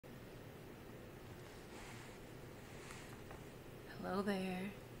Hello there.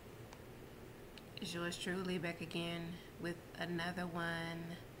 It's yours truly back again with another one.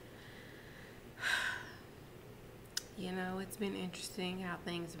 It's been interesting how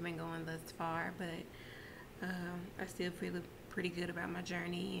things have been going thus far, but I still feel pretty good about my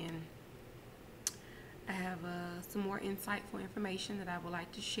journey, and I have some more insightful information that I would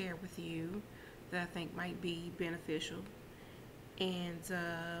like to share with you that I think might be beneficial. And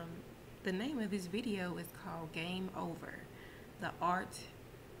the name of this video is called Game Over: The Art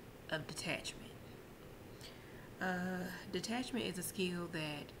of Detachment. Detachment is a skill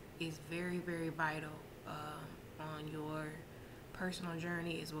that is very, very vital on your personal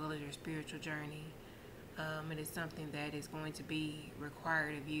journey as well as your spiritual journey. It is something that is going to be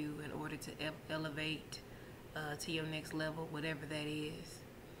required of you in order to elevate to your next level, whatever that is.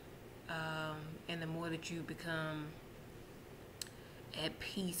 And the more that you become at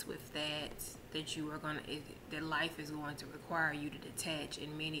peace with that you are going to, that life is going to require you to detach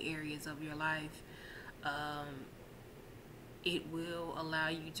in many areas of your life. It will allow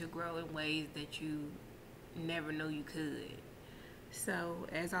you to grow in ways that you never knew you could. So,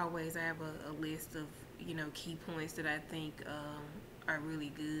 as always, I have a list of key points that I think are really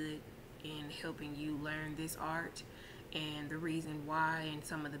good in helping you learn this art, and the reason why, and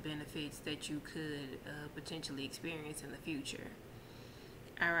some of the benefits that you could potentially experience in the future.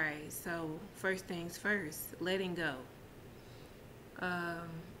 All right. So, first things first, letting go.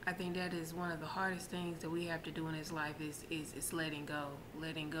 I think that is one of the hardest things that we have to do in this life is letting go.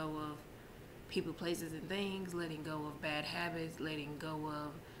 Letting go of people, places, and things, letting go of bad habits, letting go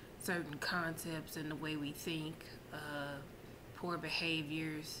of certain concepts and the way we think, poor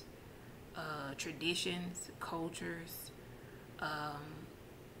behaviors, traditions, cultures,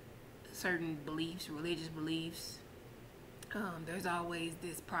 certain beliefs, religious beliefs. There's always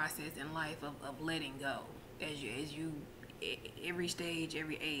this process in life of letting go. As you every stage,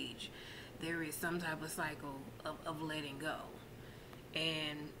 every age, there is some type of cycle of letting go.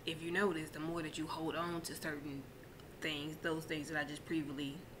 And if you notice, the more that you hold on to certain things, those things that I just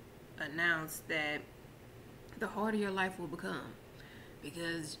previously announced, that the harder your life will become.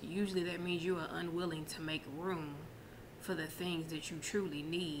 Because usually that means you are unwilling to make room for the things that you truly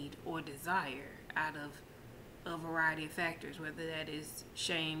need or desire out of a variety of factors, whether that is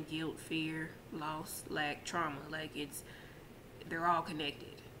shame, guilt, fear, loss, lack, trauma. They're all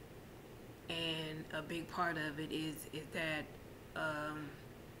connected. And a big part of it is that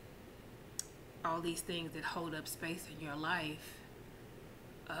all these things that hold up space in your life,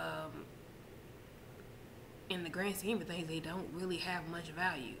 in the grand scheme of things, they don't really have much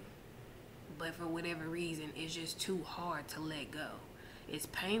value. But for whatever reason, it's just too hard to let go. It's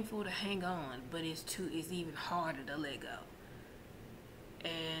painful to hang on, but it's even harder to let go.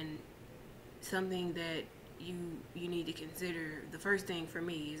 And something that you need to consider, the first thing for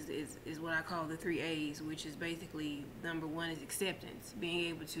me is what I call the 3 A's, which is basically, number one is acceptance. Being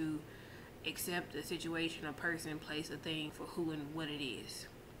able to accept a situation, a person, place, a thing for who and what it is.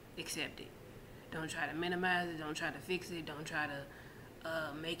 Accept it. Don't try to minimize it. Don't try to fix it. Don't try to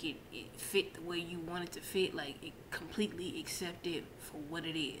make it fit the way you want it to fit. Completely accept it for what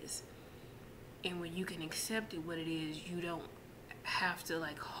it is. And when you can accept it what it is, you don't have to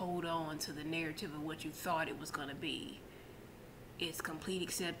hold on to the narrative of what you thought it was going to be. It's complete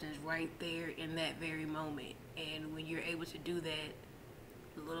acceptance right there in that very moment. And when you're able to do that,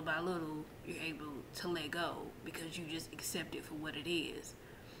 little by little, you're able to let go because you just accept it for what it is.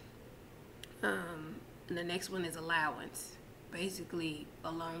 And the next one is allowance. Basically,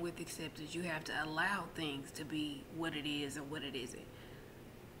 along with acceptance, you have to allow things to be what it is and what it isn't.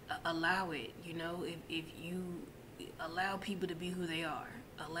 Allow it. If you allow people to be who they are,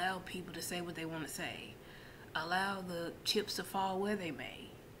 allow people to say what they want to say, allow the chips to fall where they may.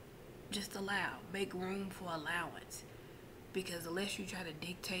 Just allow. Make room for allowance. Because the less you try to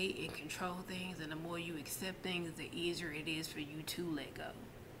dictate and control things, and the more you accept things, the easier it is for you to let go.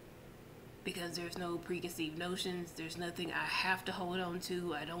 Because there's no preconceived notions. There's nothing I have to hold on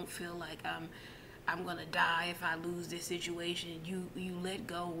to. I don't feel like I'm gonna die if I lose this situation. You let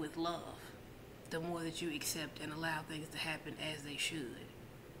go with love. The more that you accept and allow things to happen as they should,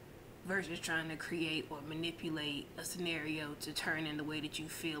 versus trying to create or manipulate a scenario to turn in the way that you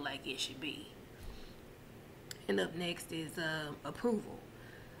feel like it should be. And up next is approval.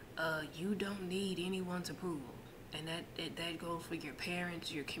 You don't need anyone's approval, and that goes for your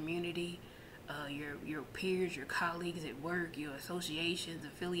parents, your community, your peers, your colleagues at work, your associations,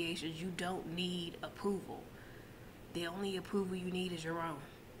 affiliations. You don't need approval. The only approval you need is your own.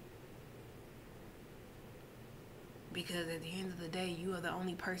 Because at the end of the day, you are the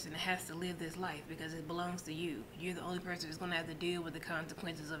only person that has to live this life because it belongs to you. You're the only person that's going to have to deal with the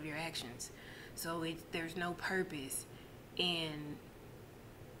consequences of your actions. So there's no purpose in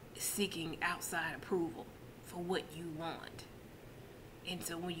seeking outside approval for what you want. And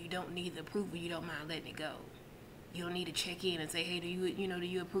so when you don't need the approval, you don't mind letting it go. You don't need to check in and say, hey, do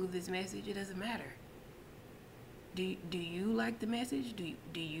you approve this message? It doesn't matter. Do you like the message?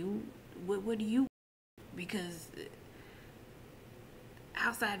 What do you? Because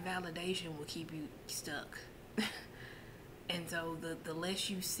outside validation will keep you stuck. And so the less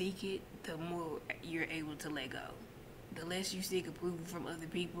you seek it, the more you're able to let go. The less you seek approval from other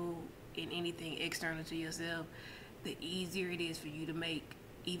people in anything external to yourself, the easier it is for you to make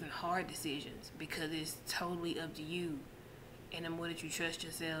even hard decisions because it's totally up to you. And the more that you trust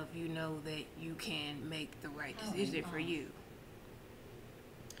yourself, you know that you can make the right decision for you.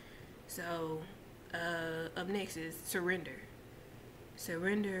 So, up next is surrender.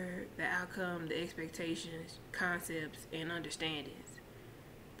 Surrender the outcome, the expectations, concepts, and understandings.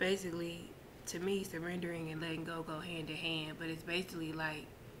 Basically, to me, surrendering and letting go hand in hand, but it's basically like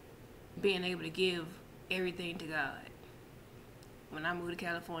being able to give everything to God. When I moved to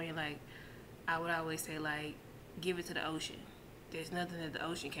California, like, I would always say, like, give it to the ocean. There's nothing that the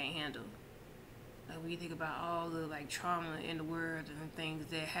ocean can't handle. Like, when you think about all the, like, trauma in the world and things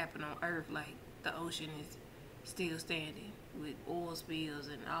that happen on Earth, like, the ocean is still standing with oil spills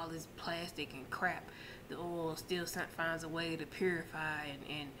and all this plastic and crap. The oil still finds a way to purify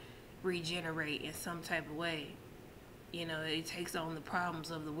and regenerate in some type of way. You know, it takes on the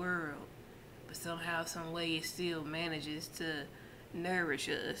problems of the world, but somehow, some way, it still manages to nourish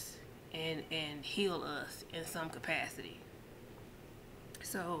us and heal us in some capacity.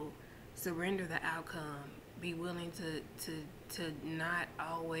 So, surrender the outcome. Be willing to not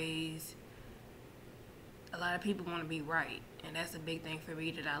always. A lot of people want to be right, and that's a big thing for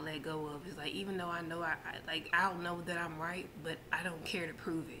me that I let go of. It's like, even though I know I'll know that I'm right, but I don't care to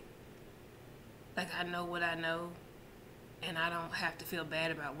prove it. Like, I know what I know, and I don't have to feel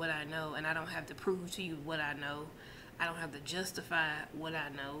bad about what I know, and I don't have to prove to you what I know. I don't have to justify what I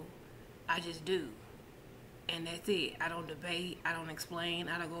know. I just do. And that's it. I don't debate. I don't explain.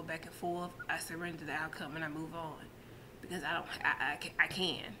 I don't go back and forth. I surrender the outcome and I move on. Because I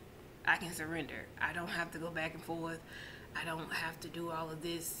can surrender. I don't have to go back and forth. I don't have to do all of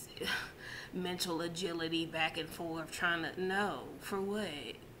this mental agility back and forth trying to, no, for what?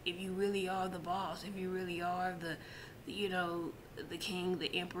 If you really are the boss, if you really are the king,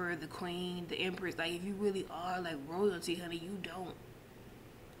 the emperor, the queen, the empress, like, if you really are like royalty, honey, you don't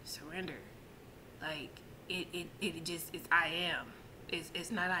surrender. Like, it's I am.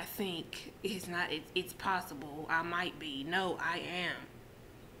 It's not I think. It's not, it's possible. I might be. No, I am.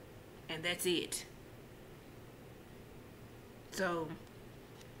 And that's it. So,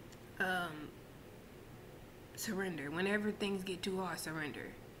 surrender. Whenever things get too hard, surrender.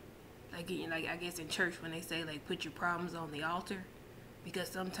 Like I guess in church when they say, like, put your problems on the altar, because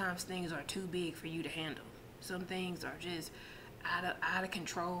sometimes things are too big for you to handle. Some things are just out of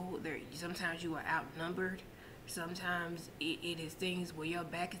control. Sometimes you are outnumbered. Sometimes it is things where your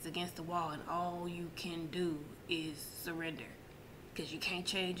back is against the wall and all you can do is surrender. Because you can't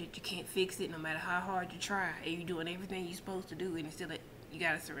change it, you can't fix it, no matter how hard you try. And you're doing everything you're supposed to do, and it's still, you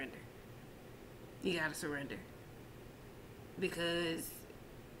gotta surrender. You gotta surrender. Because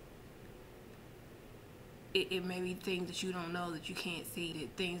it may be things that you don't know, that you can't see,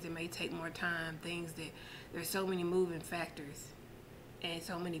 that things that may take more time, things that there's so many moving factors and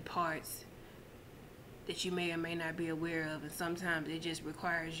so many parts that you may or may not be aware of, and sometimes it just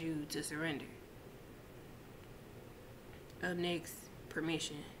requires you to surrender. Up next,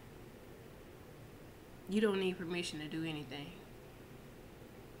 permission. You don't need permission to do anything.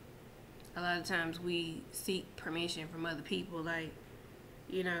 A lot of times we seek permission from other people, like,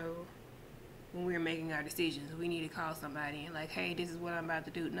 when we're making our decisions, we need to call somebody and, like, hey, this is what I'm about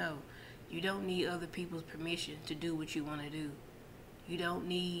to do. No, you don't need other people's permission to do what you want to do. You don't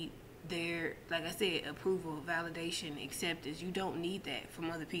need their, like I said, approval, validation, acceptance. You don't need that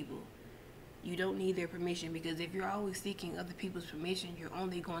from other people. You don't need their permission, because if you're always seeking other people's permission, you're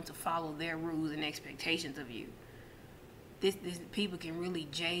only going to follow their rules and expectations of you. This people can really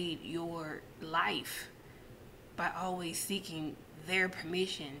jade your life by always seeking their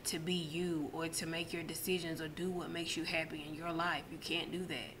permission to be you, or to make your decisions, or do what makes you happy in your life. You can't do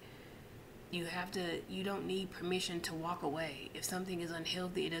that. You don't need permission to walk away. If something is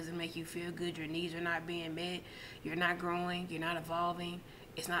unhealthy, it doesn't make you feel good, your needs are not being met, you're not growing, you're not evolving,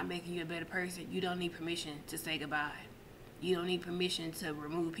 it's not making you a better person, you don't need permission to say goodbye. You don't need permission to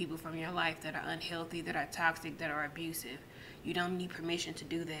remove people from your life that are unhealthy, that are toxic, that are abusive. You don't need permission to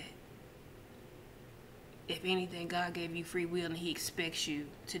do that. If anything, God gave you free will and He expects you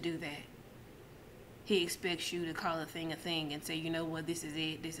to do that. He expects you to call a thing and say, you know what, this is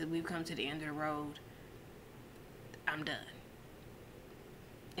it. We've come to the end of the road. I'm done.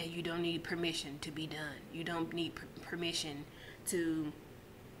 And you don't need permission to be done. You don't need permission to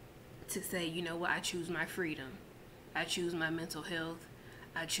say, you know what, I choose my freedom. I choose my mental health.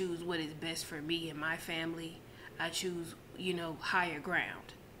 I choose what is best for me and my family. I choose, higher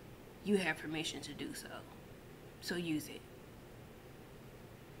ground. You have permission to do so. So use it.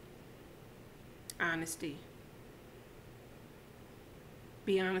 Honesty.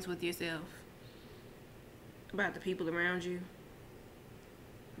 Be honest with yourself about the people around you,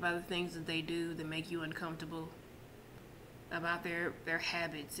 about the things that they do that make you uncomfortable, about their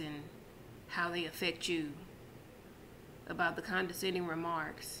habits and how they affect you, about the condescending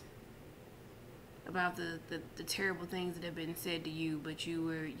remarks, about the terrible things that have been said to you, but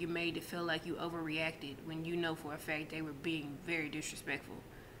you made to feel like you overreacted when you know for a fact they were being very disrespectful.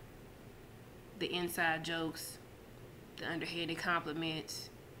 The inside jokes, the underhanded compliments,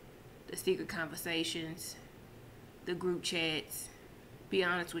 the secret conversations, the group chats. Be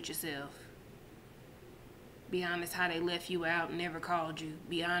honest with yourself. Be honest how they left you out and never called you.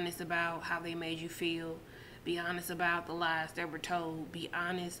 Be honest about how they made you feel. Be honest about the lies that were told. Be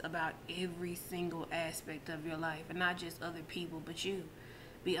honest about every single aspect of your life, and not just other people, but you.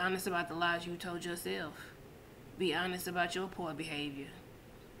 Be honest about the lies you told yourself. Be honest about your poor behavior.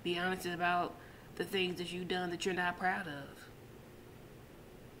 Be honest about the things that you've done that you're not proud of.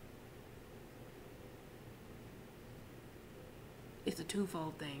 It's a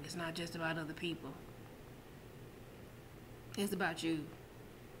twofold thing. It's not just about other people. It's about you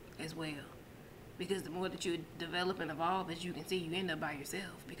as well. Because the more that you develop and evolve, as you can see, you end up by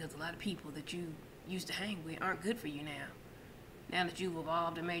yourself. Because a lot of people that you used to hang with aren't good for you now. Now that you've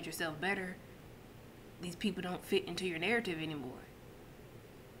evolved and made yourself better, these people don't fit into your narrative anymore.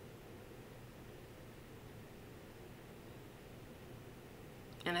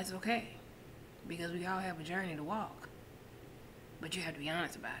 And that's okay. Because we all have a journey to walk. But you have to be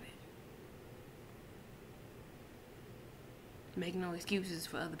honest about it. Make no excuses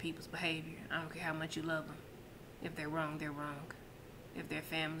for other people's behavior. I don't care how much you love them. If they're wrong, they're wrong. If they're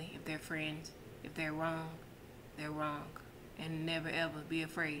family, if they're friends, if they're wrong, they're wrong. And never ever be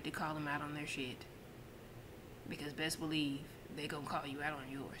afraid to call them out on their shit. Because best believe they're going to call you out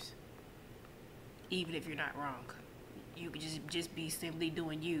on yours. Even if you're not wrong. You could just be simply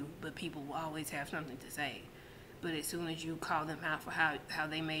doing you, but people will always have something to say. But as soon as you call them out for how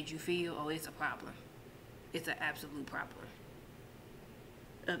they made you feel, oh, it's a problem. It's an absolute problem.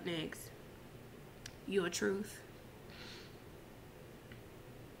 Up next, your truth.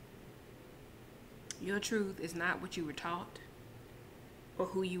 Your truth is not what you were taught or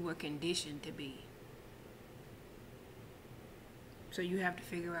who you were conditioned to be. So you have to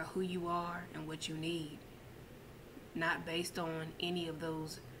figure out who you are and what you need, not based on any of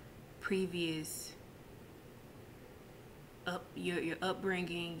those previous your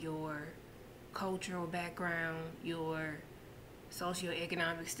upbringing, your cultural background, your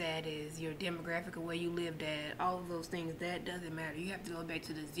socioeconomic status, your demographic of where you lived at, all of those things. That doesn't matter. You have to go back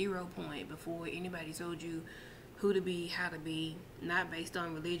to the 0 point before anybody told you who to be, how to be, not based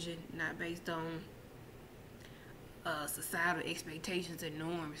on religion, not based on societal expectations and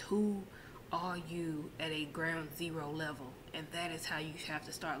norms. Who are you at a ground zero level? And that is how you have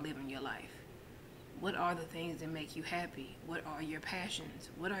to start living your life. What are the things that make you happy? What are your passions?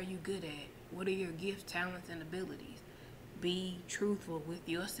 What are you good at? What are your gifts, talents, and abilities? Be truthful with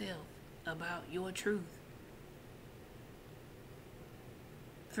yourself about your truth.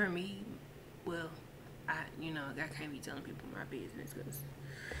 For me, well, I can't be telling people my business because,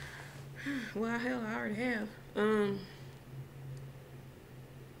 well, hell, I already have.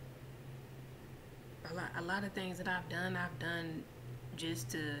 A lot of things that I've done just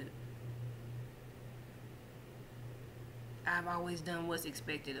to. I've always done what's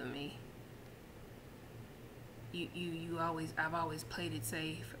expected of me. I've always played it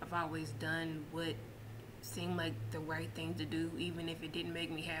safe. I've always done what seemed like the right thing to do, even if it didn't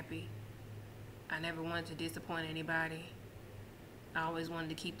make me happy. I never wanted to disappoint anybody. I always wanted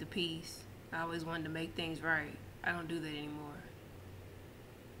to keep the peace. I always wanted to make things right. I don't do that anymore.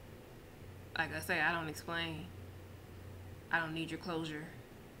 Like I say, I don't explain. I don't need your closure.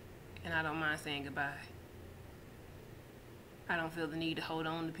 And I don't mind saying goodbye. I don't feel the need to hold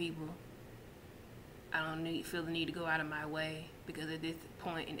on to people. I don't feel the need to go out of my way, because at this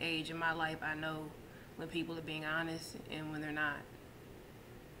point in age in my life, I know when people are being honest and when they're not.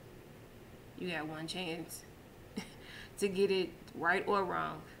 You got one chance to get it right or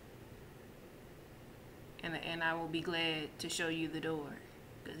wrong. And I will be glad to show you the door.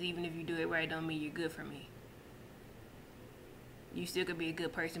 Because even if you do it right, don't mean you're good for me. You still could be a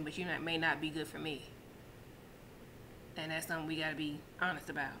good person, but may not be good for me. And that's something we gotta be honest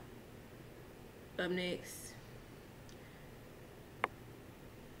about. Up next,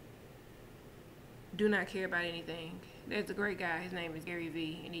 do not care about anything. There's a great guy. His name is Gary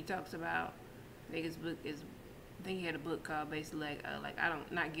V, and he talks about. I think his book is. I think he had a book called basically like I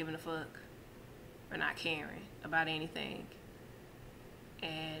don't not giving a fuck or not caring about anything.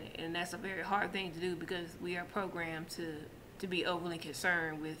 And that's a very hard thing to do because we are programmed to be overly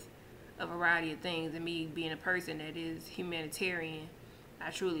concerned with a variety of things. And me being a person that is humanitarian, I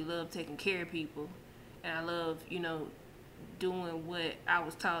truly love taking care of people, and I love doing what I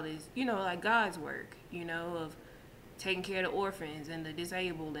was taught is like God's work, of taking care of the orphans and the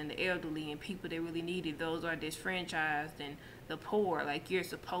disabled and the elderly and people that really need it. Those are disfranchised and the poor. Like, you're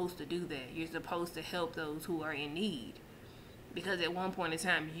supposed to do that. You're supposed to help those who are in need. Because at one point in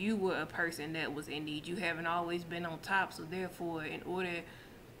time, you were a person that was in need. You haven't always been on top. So therefore, in order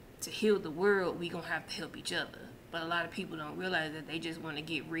to heal the world, we gonna have to help each other. But a lot of people don't realize that. They just want to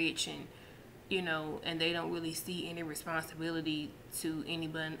get rich and and they don't really see any responsibility to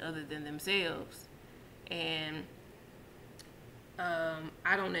anyone other than themselves. And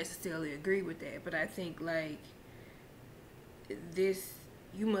I don't necessarily agree with that, but I think like this,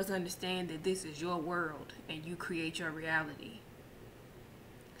 you must understand that this is your world and you create your reality.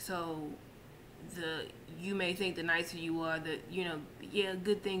 So you may think the nicer you are,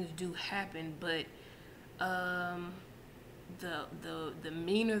 good things do happen, but the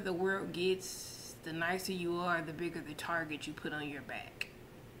meaner the world gets, the nicer you are, the bigger the target you put on your back.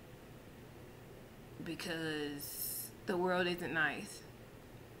 Because the world isn't nice.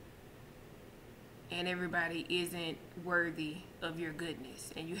 And everybody isn't worthy of your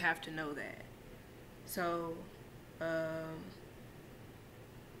goodness. And you have to know that. So,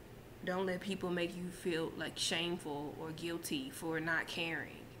 don't let people make you feel like shameful or guilty for not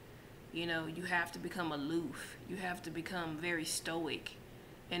caring. You have to become aloof. You have to become very stoic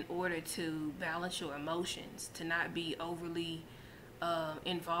in order to balance your emotions, to not be overly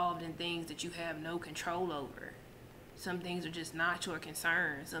involved in things that you have no control over. Some things are just not your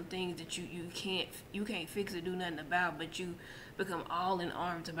concern. Some things that you can't fix or do nothing about, but you become all in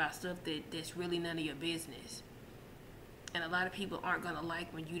arms about stuff that's really none of your business. And a lot of people aren't gonna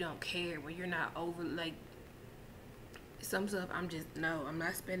like when you don't care, when you're not over like some stuff. I'm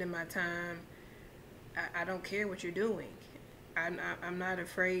not spending my time. I don't care what you're doing. I'm not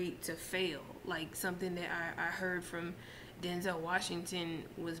afraid to fail. Like something that I heard from Denzel Washington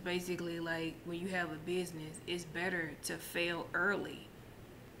was basically like, when you have a business, it's better to fail early.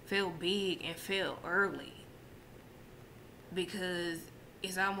 Fail big and fail early. Because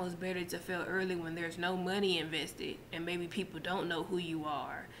it's almost better to fail early when there's no money invested and maybe people don't know who you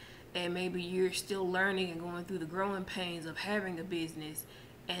are. And maybe you're still learning and going through the growing pains of having a business.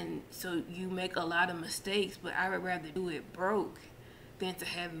 And so you make a lot of mistakes, but I would rather do it broke than to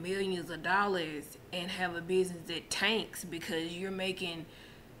have millions of dollars and have a business that tanks because you're making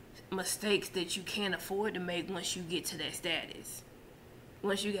mistakes that you can't afford to make once you get to that status.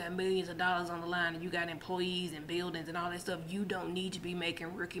 Once you got millions of dollars on the line and you got employees and buildings and all that stuff, you don't need to be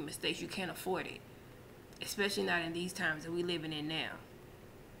making rookie mistakes. You can't afford it. Especially not in these times that we're living in now.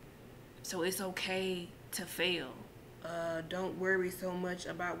 So it's okay to fail. Don't worry so much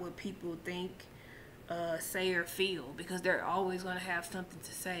about what people think, say, or feel, because they're always going to have something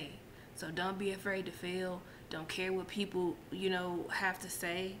to say. So don't be afraid to fail. Don't care what people, have to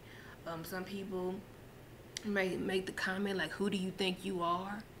say. Some people may make the comment like, who do you think you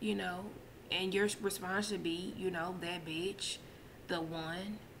are? And your response should be, that bitch, the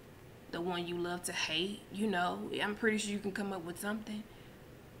one you love to hate. I'm pretty sure you can come up with something.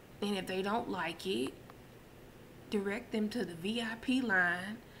 And if they don't like it, direct them to the VIP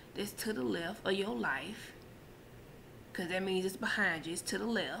line that's to the left of your life. Because that means it's behind you. It's to the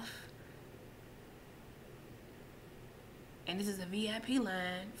left. And this is a VIP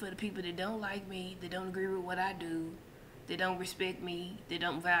line for the people that don't like me, that don't agree with what I do, that don't respect me, that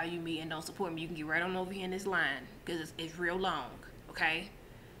don't value me, and don't support me. You can get right on over here in this line because it's real long, okay?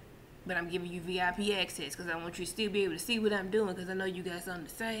 But I'm giving you VIP access because I want you to still be able to see what I'm doing, because I know you got something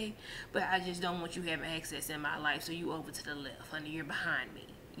to say, but I just don't want you having access in my life. So you over to the left, honey. You're behind me.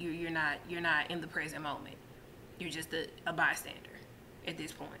 You're not in the present moment. You're just a bystander at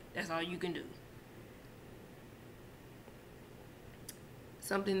this point. That's all you can do.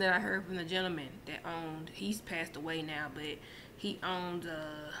 something that I heard from the gentleman that owned, he's passed away now, but he owned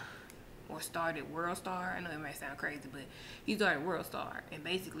or started World Star. I know it might sound crazy, but he started World Star, and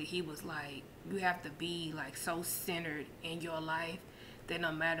basically he was like, you have to be like so centered in your life that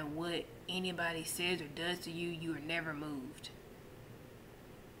no matter what anybody says or does to you, you are never moved.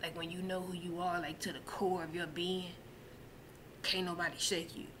 Like when you know who you are, like to the core of your being, can't nobody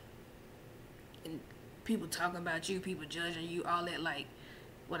shake you. And people talking about you, people judging you, all that, like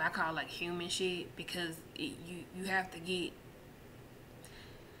what I call like human shit, because you have to get,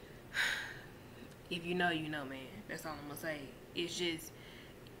 if you know, you know, man. That's all I'm gonna say. It's just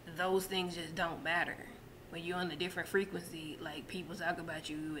those things just don't matter when you're on a different frequency. Like people talk about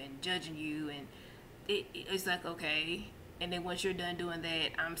you and judging you, and it's like, okay. And then once you're done doing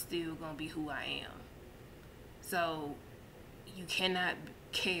that, I'm still gonna be who I am. So you cannot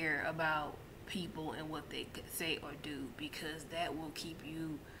care about people and what they say or do, because that will keep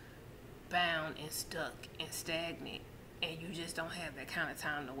you bound and stuck and stagnant, and you just don't have that kind of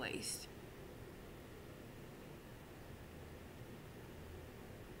time to waste.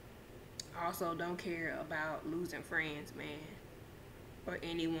 Also, don't care about losing friends, man, or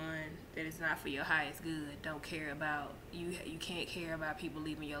anyone that is not for your highest good. Don't care about you. You can't care about people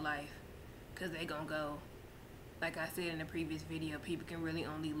leaving your life, because they gonna go. Like I said in the previous video, people can really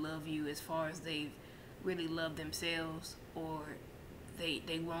only love you as far as they've really loved themselves, or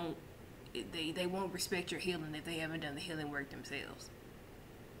they won't respect your healing if they haven't done the healing work themselves.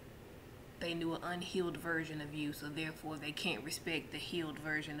 They knew an unhealed version of you, so therefore they can't respect the healed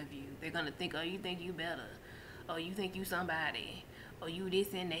version of you. They're gonna think, oh, you think you better, oh, you think you somebody, or you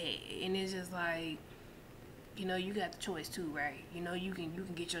this and that, and it's just like, you know, you got the choice too, right? You know, you can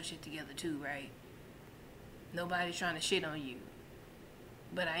get your shit together too, right? Nobody's trying to shit on you,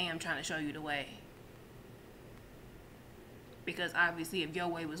 but I am trying to show you the way. Because obviously, if your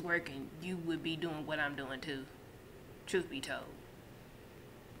way was working, you would be doing what I'm doing too. Truth be told.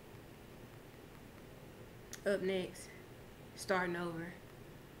 Up next, starting over.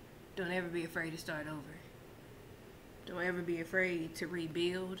 Don't ever be afraid to start over. Don't ever be afraid to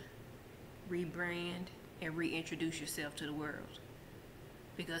rebuild, rebrand, and reintroduce yourself to the world.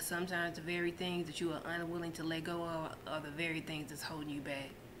 Because sometimes the very things that you are unwilling to let go of are the very things that's holding you back.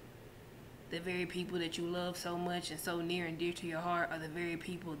 The very people that you love so much and so near and dear to your heart are the very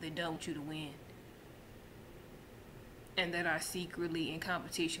people that don't want you to win, and that are secretly in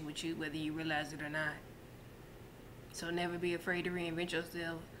competition with you, whether you realize it or not. So never be afraid to reinvent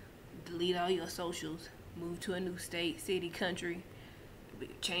yourself. Delete all your socials. Move to a new state, city, country.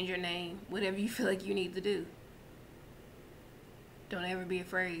 Change your name. Whatever you feel like you need to do. Don't ever be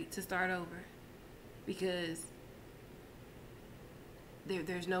afraid to start over, because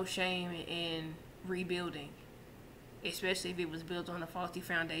there's no shame in rebuilding, especially if it was built on a faulty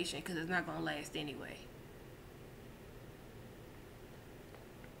foundation, because it's not going to last anyway.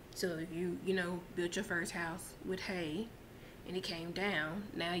 So if you built your first house with hay and it came down,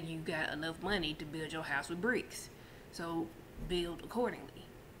 now you got enough money to build your house with bricks. So build accordingly.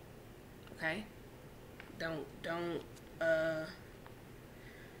 Okay?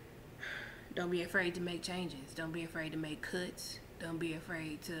 Don't be afraid to make changes. Don't be afraid to make cuts. Don't be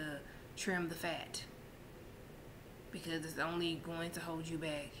afraid to trim the fat, because it's only going to hold you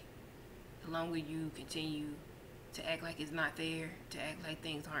back. The longer you continue to act like it's not there, to act like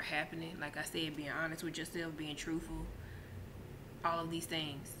things aren't happening, like I said, being honest with yourself, being truthful, all of these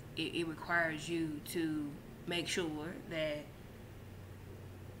things, it requires you to make sure that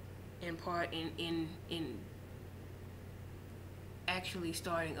in part in actually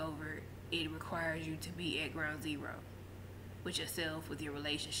starting over, it requires you to be at ground zero with yourself, with your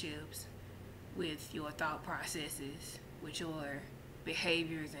relationships, with your thought processes, with your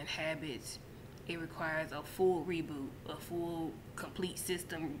behaviors and habits. It requires a full reboot, a full complete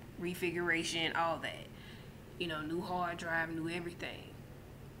system refiguration, all that. New hard drive, new everything.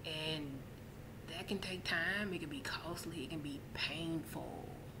 And that can take time. It can be costly. It can be painful.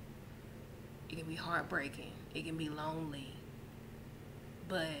 It can be heartbreaking. It can be lonely.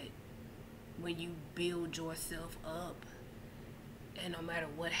 But when you build yourself up, and no matter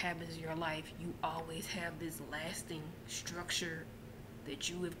what happens in your life, you always have this lasting structure that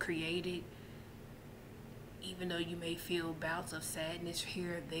you have created. Even though you may feel bouts of sadness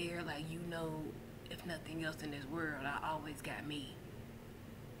here or there, like, if nothing else in this world, I always got me.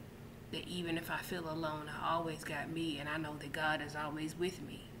 That even if I feel alone, I always got me, and I know that God is always with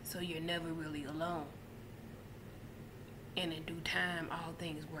me. So you're never really alone. And in due time, all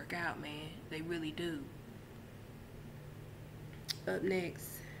things work out, man. They really do. Up next,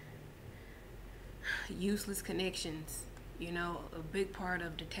 useless connections. You know, a big part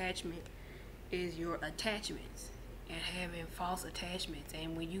of detachment is your attachments and having false attachments.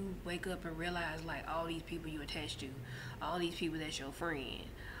 And when you wake up and realize, like, all these people you attach to, all these people that's your friend,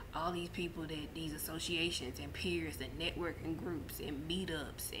 all these people that these associations and peers and networking groups and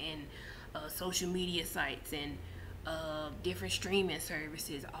meetups and social media sites and different streaming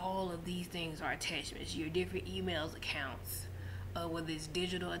services, all of these things are attachments. Your different emails accounts, whether it's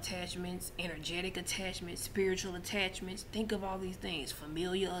digital attachments, energetic attachments, spiritual attachments. Think of all these things,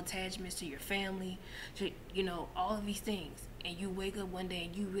 familial attachments to your family, to, you know, all of these things. And you wake up one day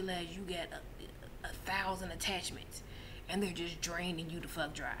and you realize you got a thousand attachments, and they're just draining you the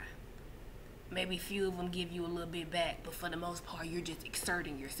fuck dry. Maybe a few of them give you a little bit back, but for the most part, you're just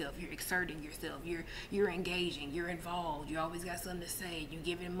exerting yourself. You're exerting yourself. You're engaging. You're involved. You always got something to say. You're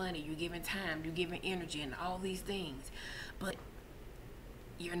giving money. You're giving time. You're giving energy, and all these things. But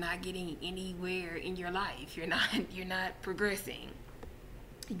you're not getting anywhere in your life. You're not. You're not progressing.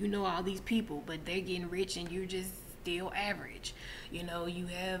 You know all these people, but they're getting rich, and you're just still average. You know, you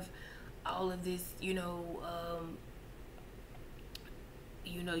have all of this. You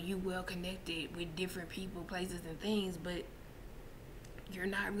well connected with different people, places, and things, but you're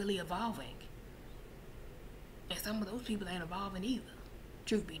not really evolving. And some of those people ain't evolving either.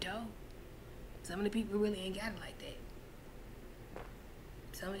 Truth be told, some of the people really ain't got it like that.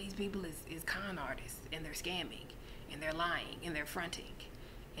 Some of these people is con artists, and they're scamming, and they're lying, and they're fronting,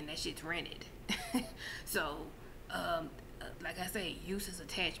 and that shit's rented. So, like I say, useless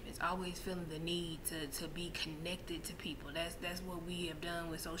attachments, always feeling the need to be connected to people. That's what we have done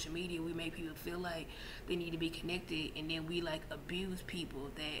with social media. We make people feel like they need to be connected, and then we like abuse people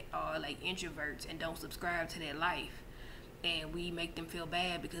that are like introverts and don't subscribe to their life. And we make them feel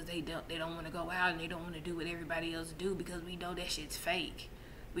bad because they don't want to go out, and they don't want to do what everybody else do, because we know that shit's fake.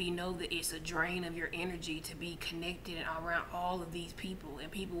 We know that it's a drain of your energy to be connected and around all of these people,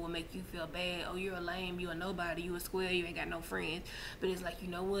 and people will make you feel bad. Oh, you're a lame, you're a nobody, you a square, you ain't got no friends. But it's like, you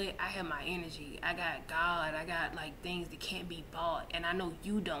know what? I have my energy. I got God. I got like things that can't be bought, and I know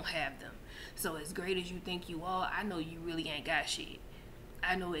you don't have them. So as great as you think you are, I know you really ain't got shit.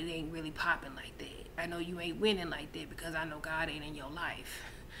 I know it ain't really popping like that. I know you ain't winning like that, because I know God ain't in your life.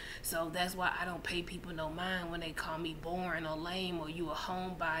 So that's why I don't pay people no mind when they call me boring or lame or you a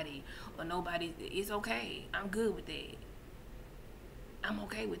homebody or nobody. It's okay. I'm good with that. I'm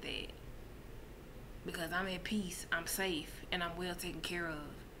okay with that. Because I'm at peace, I'm safe, and I'm well taken care of.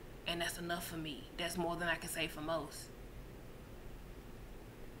 And that's enough for me. That's more than I can say for most.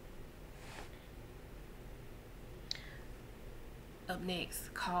 Up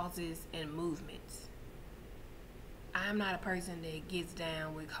next, causes and movements. I'm not a person that gets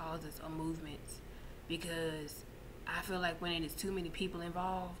down with causes or movements, because I feel like when it is too many people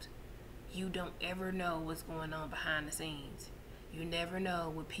involved, you don't ever know what's going on behind the scenes. You never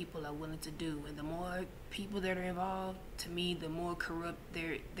know what people are willing to do, and the more people that are involved, to me, the more corrupt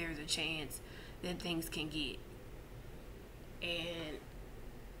there's a chance that things can get. And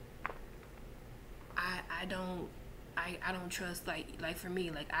I don't trust, like for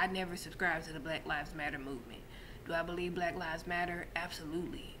me, like I never subscribed to the Black Lives Matter movement. Do I believe Black Lives Matter?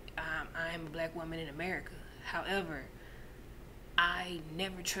 Absolutely. I am a black woman in America. However, I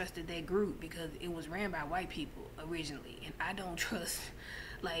never trusted that group because it was ran by white people originally, and I don't trust.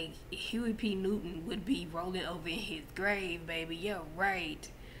 Like, Huey P. Newton would be rolling over in his grave, baby. Yeah, right.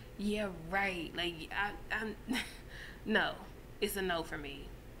 Yeah, right. Like, I'm no, it's a no for me.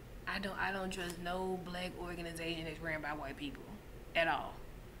 I don't trust no black organization that's ran by white people at all.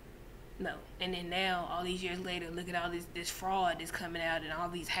 No. And then now, all these years later, look at all this fraud that's coming out, and all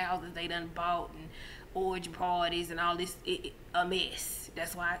these houses they done bought, and origin parties, and all this, a mess.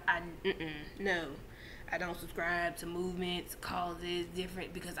 That's why no. I don't subscribe to movements, causes,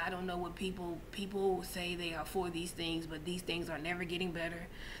 different, because I don't know what people say they are for these things, but these things are never getting better.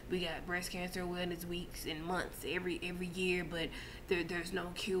 We got breast cancer awareness weeks and months every year, but there's no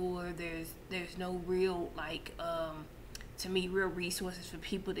cure. There's no real, like, to me, real resources for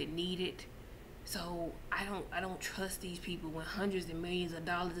people that need it. So I don't trust these people when hundreds of millions of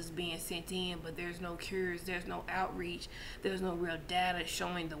dollars is being sent in, but there's no cures, there's no outreach, there's no real data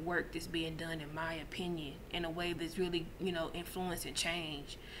showing the work that's being done, in my opinion, in a way that's really, influencing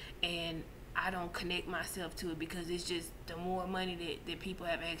change. And I don't connect myself to it, because it's just, the more money that people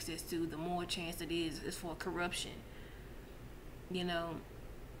have access to, the more chance it is for corruption.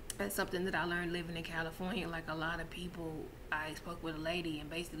 That's something that I learned living in California. Like, a lot of people, I spoke with a lady, and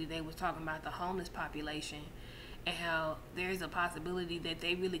basically they was talking about the homeless population and how there's a possibility that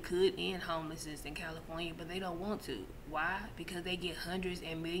they really could end homelessness in California, but they don't want to. Why? Because they get hundreds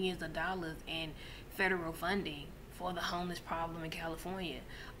and millions of dollars in federal funding for the homeless problem in California.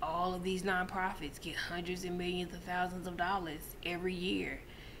 All of these nonprofits get hundreds and millions of thousands of dollars every year.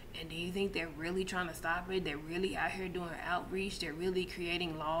 And do you think they're really trying to stop it? They're really out here doing outreach? They're really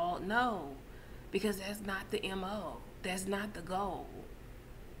creating law? No, because that's not the MO. That's not the goal.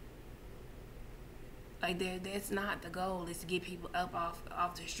 Like that's not the goal. Is to get people up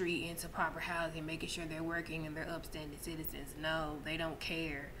off the street into proper housing, making sure they're working and they're upstanding citizens. No, they don't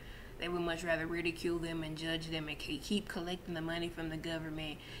care. They would much rather ridicule them and judge them and keep collecting the money from the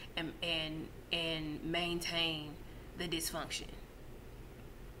government and maintain the dysfunction.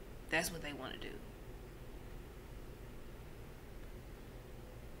 That's what they want to do.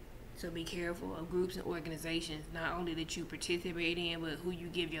 So be careful of groups and organizations, not only that you participate in, but who you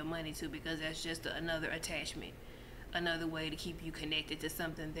give your money to, because that's just another attachment, another way to keep you connected to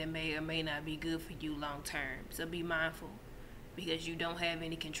something that may or may not be good for you long term. So be mindful, because you don't have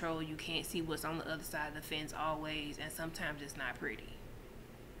any control. You can't see what's on the other side of the fence always, and sometimes it's not pretty.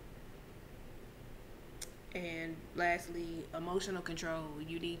 And lastly, emotional control.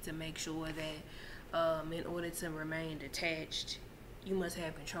 You need to make sure that in order to remain detached, you must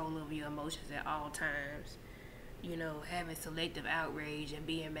have control over your emotions at all times. You know, having selective outrage and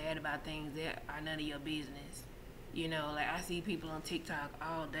being mad about things that are none of your business. You know, like I see people on TikTok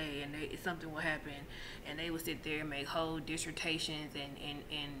all day, and something will happen, and they will sit there and make whole dissertations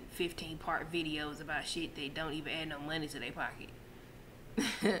and 15-part videos about shit they don't even add no money to their pocket.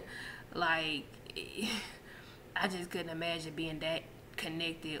 Like, I just couldn't imagine being that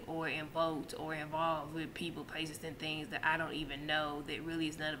connected or invoked or involved with people, places, and things that I don't even know, that really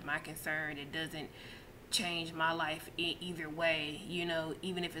is none of my concern. It doesn't change my life in either way, you know,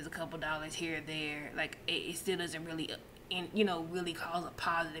 even if it's a couple dollars here or there. Like, it still doesn't really really cause a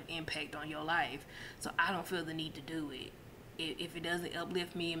positive impact on your life. So I don't feel the need to do it. If it doesn't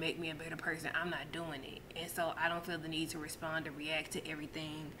uplift me and make me a better person, I'm not doing it. And so I don't feel the need to respond or react to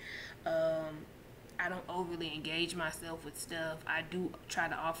everything. I don't overly engage myself with stuff. I do try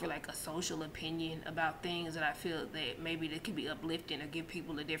to offer like a social opinion about things that I feel that maybe that could be uplifting or give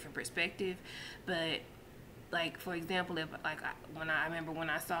people a different perspective. But like, for example, if like I remember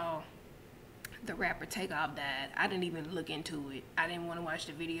when I saw the rapper Takeoff died, I didn't even look into it. I didn't want to watch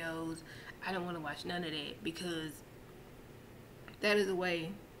the videos. I didn't want to watch none of that, because that is a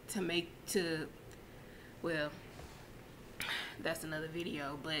way well, that's another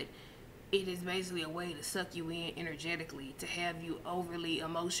video, but it is basically a way to suck you in energetically, to have you overly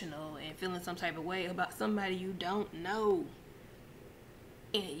emotional and feeling some type of way about somebody you don't know.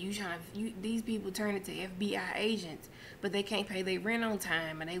 And these people turn into FBI agents, but they can't pay their rent on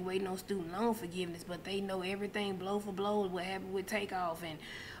time, and they waiting on student loan forgiveness, but they know everything blow for blow, what happened with Takeoff and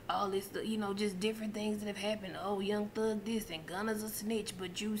all this, just different things that have happened. Oh, Young Thug this and Gunna's a snitch,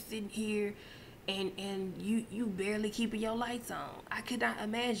 but you sitting here and you barely keeping your lights on. I could not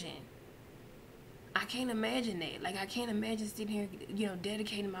imagine. I can't imagine that. Like, I can't imagine sitting here,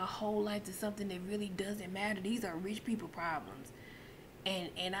 dedicating my whole life to something that really doesn't matter. These are rich people problems.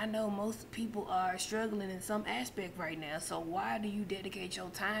 And I know most people are struggling in some aspect right now. So why do you dedicate your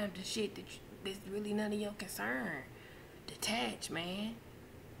time to shit that's really none of your concern? Detach, man.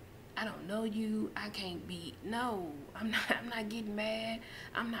 I don't know you. I can't be. No, I'm not getting mad.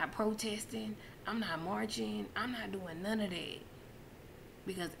 I'm not protesting. I'm not marching. I'm not doing none of that.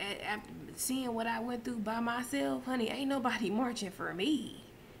 Because after seeing what I went through by myself, honey, ain't nobody marching for me.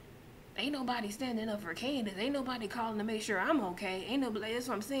 Ain't nobody standing up for Candace. Ain't nobody calling to make sure I'm okay. Ain't nobody. That's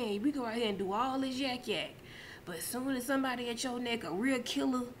what I'm saying. We go out here and do all this yak. But as soon as somebody at your neck, a real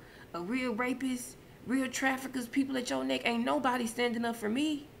killer, a real rapist, real traffickers, people at your neck, ain't nobody standing up for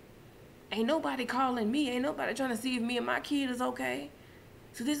me. Ain't nobody calling me. Ain't nobody trying to see if me and my kid is okay.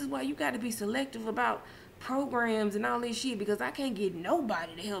 So this is why you got to be selective about programs and all this shit, because I can't get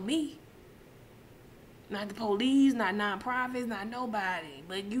nobody to help me. Not the police, not nonprofits, not nobody.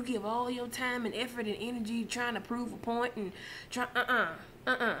 But you give all your time and effort and energy trying to prove a point and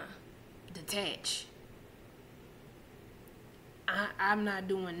detach. I'm not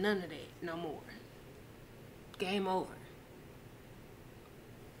doing none of that no more. Game over.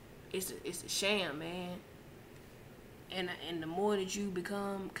 It's a sham, man. And the more that you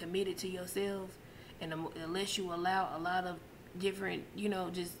become committed to yourself, and the less you allow a lot of different,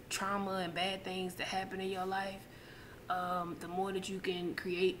 just trauma and bad things to happen in your life, the more that you can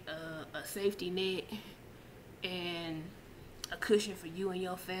create a safety net and a cushion for you and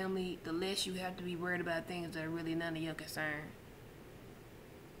your family, the less you have to be worried about things that are really none of your concern.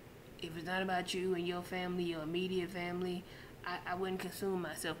 If it's not about you and your family, your immediate family, I wouldn't consume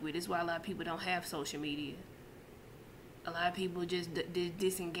myself with it. That's why a lot of people don't have social media. A lot of people just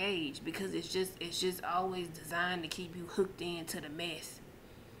disengage because it's just always designed to keep you hooked into the mess.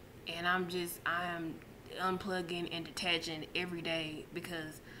 And I am unplugging and detaching every day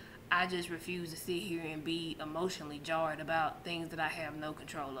because I just refuse to sit here and be emotionally jarred about things that I have no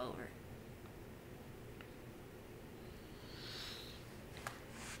control over.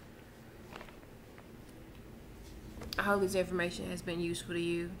 I hope this information has been useful to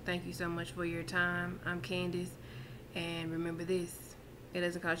you. Thank you so much for your time. I'm Candace, and remember this: it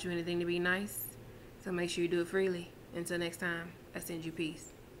doesn't cost you anything to be nice, so make sure you do it freely. Until next time, I send you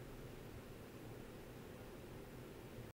peace.